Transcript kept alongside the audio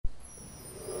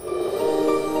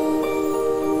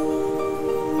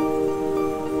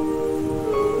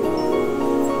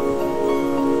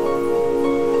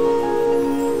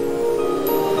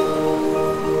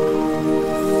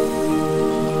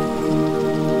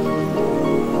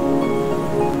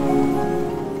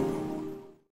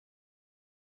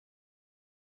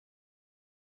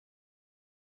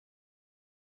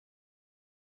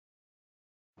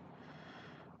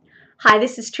Hi,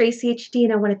 this is Tracy HD,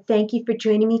 and I want to thank you for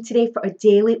joining me today for a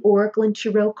daily Oracle and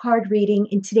Tarot card reading.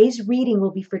 And today's reading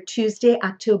will be for Tuesday,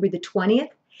 October the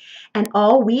 20th. And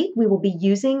all week, we will be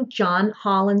using John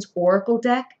Holland's Oracle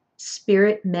deck,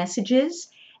 Spirit Messages.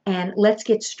 And let's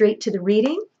get straight to the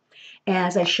reading.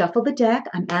 As I shuffle the deck,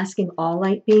 I'm asking all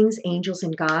light beings, angels,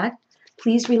 and God,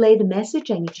 please relay the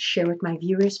message I need to share with my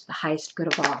viewers for the highest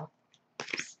good of all.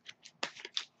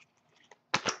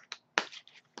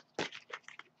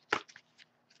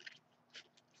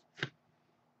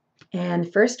 And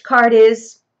the first card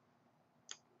is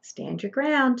Stand Your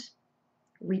Ground.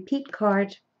 Repeat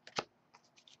card.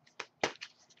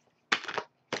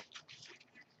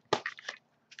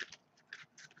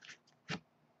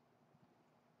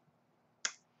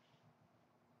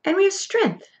 And we have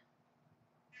Strength.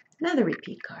 Another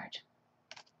repeat card.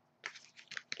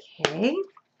 Okay.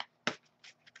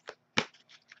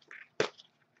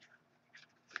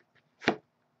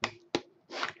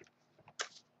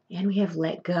 And we have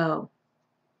Let Go.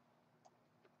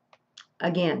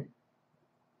 Again,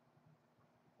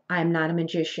 I am not a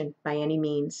magician by any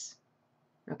means.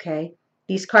 Okay?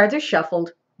 These cards are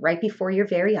shuffled right before your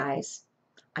very eyes.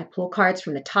 I pull cards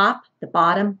from the top, the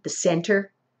bottom, the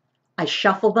center. I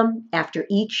shuffle them after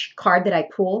each card that I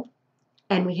pull.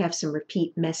 And we have some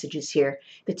repeat messages here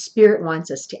that Spirit wants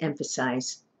us to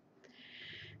emphasize.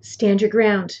 Stand your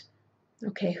ground.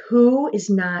 Okay, who is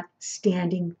not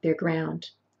standing their ground?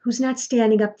 Who's not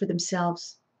standing up for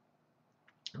themselves?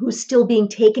 Who's still being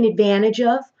taken advantage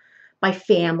of by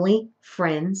family,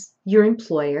 friends, your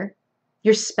employer,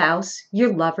 your spouse,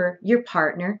 your lover, your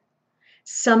partner?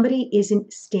 Somebody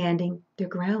isn't standing their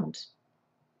ground.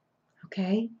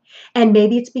 Okay? And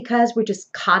maybe it's because we're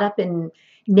just caught up in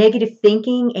negative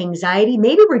thinking, anxiety.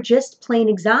 Maybe we're just plain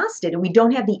exhausted and we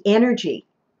don't have the energy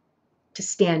to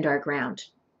stand our ground.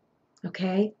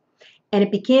 Okay? And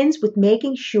it begins with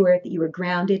making sure that you are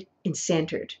grounded and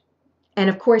centered. And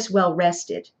of course, well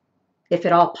rested, if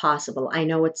at all possible. I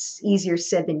know it's easier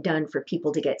said than done for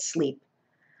people to get sleep.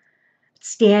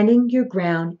 Standing your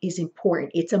ground is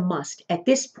important. It's a must. At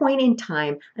this point in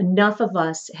time, enough of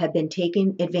us have been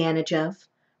taken advantage of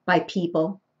by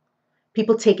people.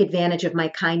 People take advantage of my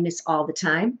kindness all the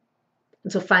time.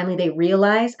 And so finally they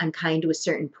realize I'm kind to a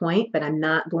certain point, but I'm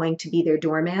not going to be their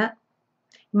doormat.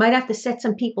 You might have to set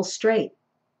some people straight.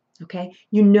 Okay?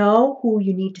 You know who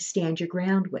you need to stand your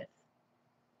ground with.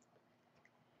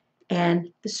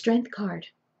 And the Strength card.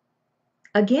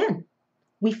 Again,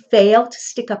 we fail to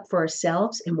stick up for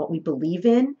ourselves and what we believe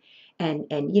in and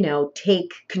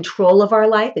take control of our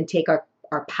life and take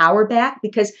our power back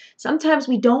because sometimes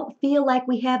we don't feel like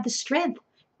we have the strength.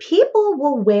 People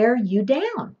will wear you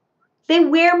down. They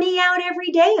wear me out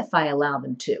every day if I allow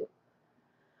them to.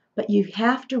 But you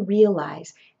have to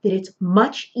realize that it's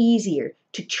much easier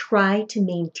to try to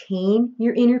maintain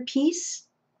your inner peace,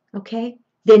 okay,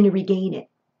 than to regain it.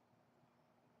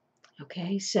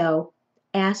 Okay, so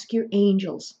ask your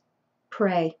angels,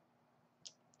 pray,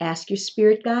 ask your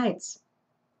spirit guides.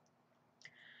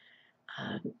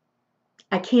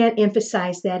 I can't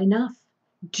emphasize that enough.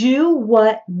 Do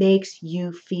what makes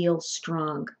you feel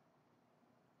strong.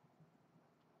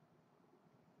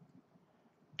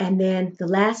 And then the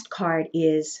last card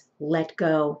is Let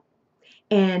Go.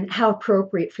 And how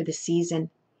appropriate for the season.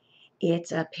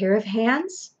 It's a pair of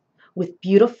hands with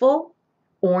beautiful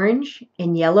orange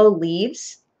and yellow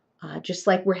leaves. Just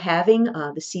like we're having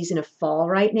the season of fall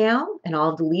right now, and all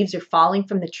of the leaves are falling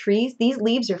from the trees. These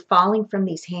leaves are falling from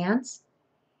these hands.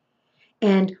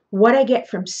 And what I get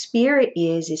from Spirit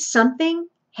is something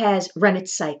has run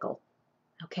its cycle,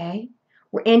 okay?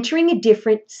 We're entering a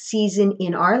different season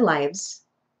in our lives,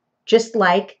 just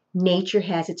like nature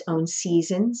has its own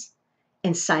seasons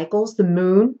and cycles. The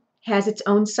moon has its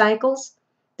own cycles.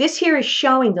 This here is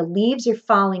showing the leaves are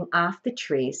falling off the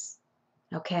trees,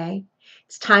 okay?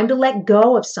 It's time to let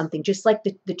go of something, just like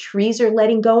the trees are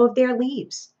letting go of their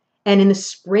leaves. And in the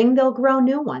spring, they'll grow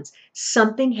new ones.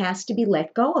 Something has to be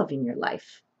let go of in your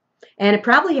life. And it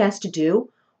probably has to do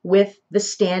with the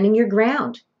standing your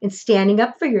ground and standing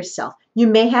up for yourself. You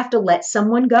may have to let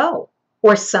someone go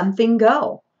or something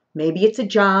go. Maybe it's a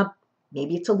job,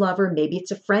 maybe it's a lover, maybe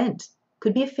it's a friend.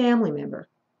 Could be a family member,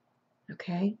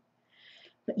 okay?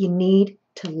 But you need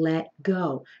to let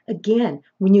go. Again,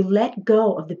 when you let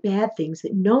go of the bad things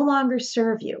that no longer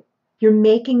serve you, you're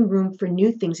making room for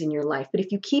new things in your life. But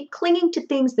if you keep clinging to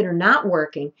things that are not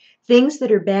working, things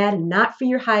that are bad and not for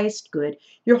your highest good,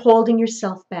 you're holding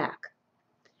yourself back.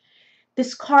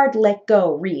 This card, Let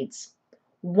Go, reads,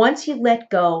 once you let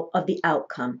go of the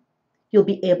outcome, you'll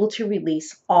be able to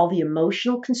release all the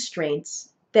emotional constraints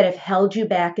that have held you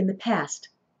back in the past.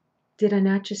 Did I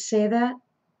not just say that?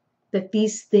 That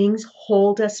these things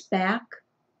hold us back?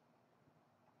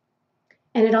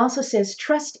 And it also says,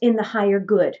 trust in the higher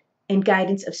good and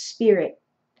guidance of spirit,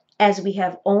 as we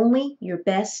have only your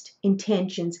best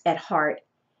intentions at heart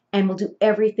and will do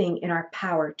everything in our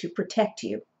power to protect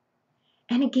you.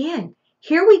 And again,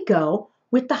 here we go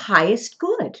with the highest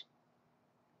good.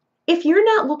 If you're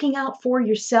not looking out for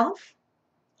yourself,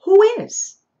 who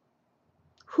is?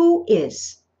 Who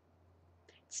is?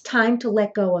 It's time to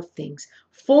let go of things.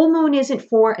 Full moon isn't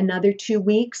for another 2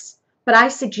 weeks, but I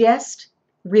suggest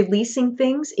releasing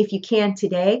things if you can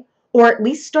today, or at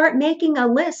least start making a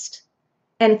list.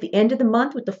 And at the end of the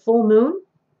month with the full moon,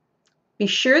 be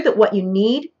sure that what you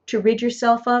need to rid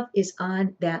yourself of is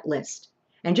on that list.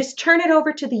 And just turn it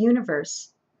over to the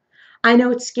universe. I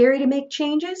know it's scary to make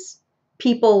changes.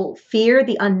 People fear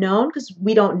the unknown because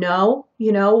we don't know,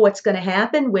 what's going to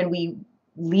happen when we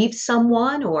leave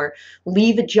someone or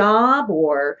leave a job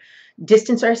or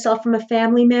distance ourselves from a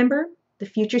family member. The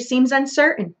future seems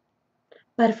uncertain.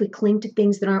 But if we cling to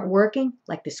things that aren't working,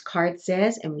 like this card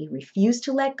says, and we refuse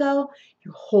to let go,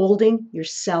 you're holding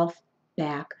yourself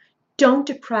back. Don't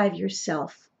deprive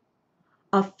yourself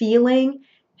of feeling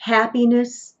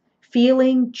happiness,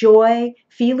 feeling joy,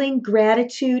 feeling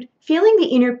gratitude, feeling the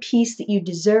inner peace that you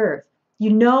deserve.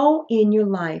 You know in your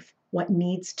life what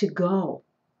needs to go.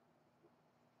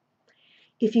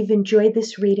 If you've enjoyed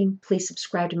this reading, please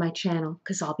subscribe to my channel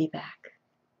because I'll be back.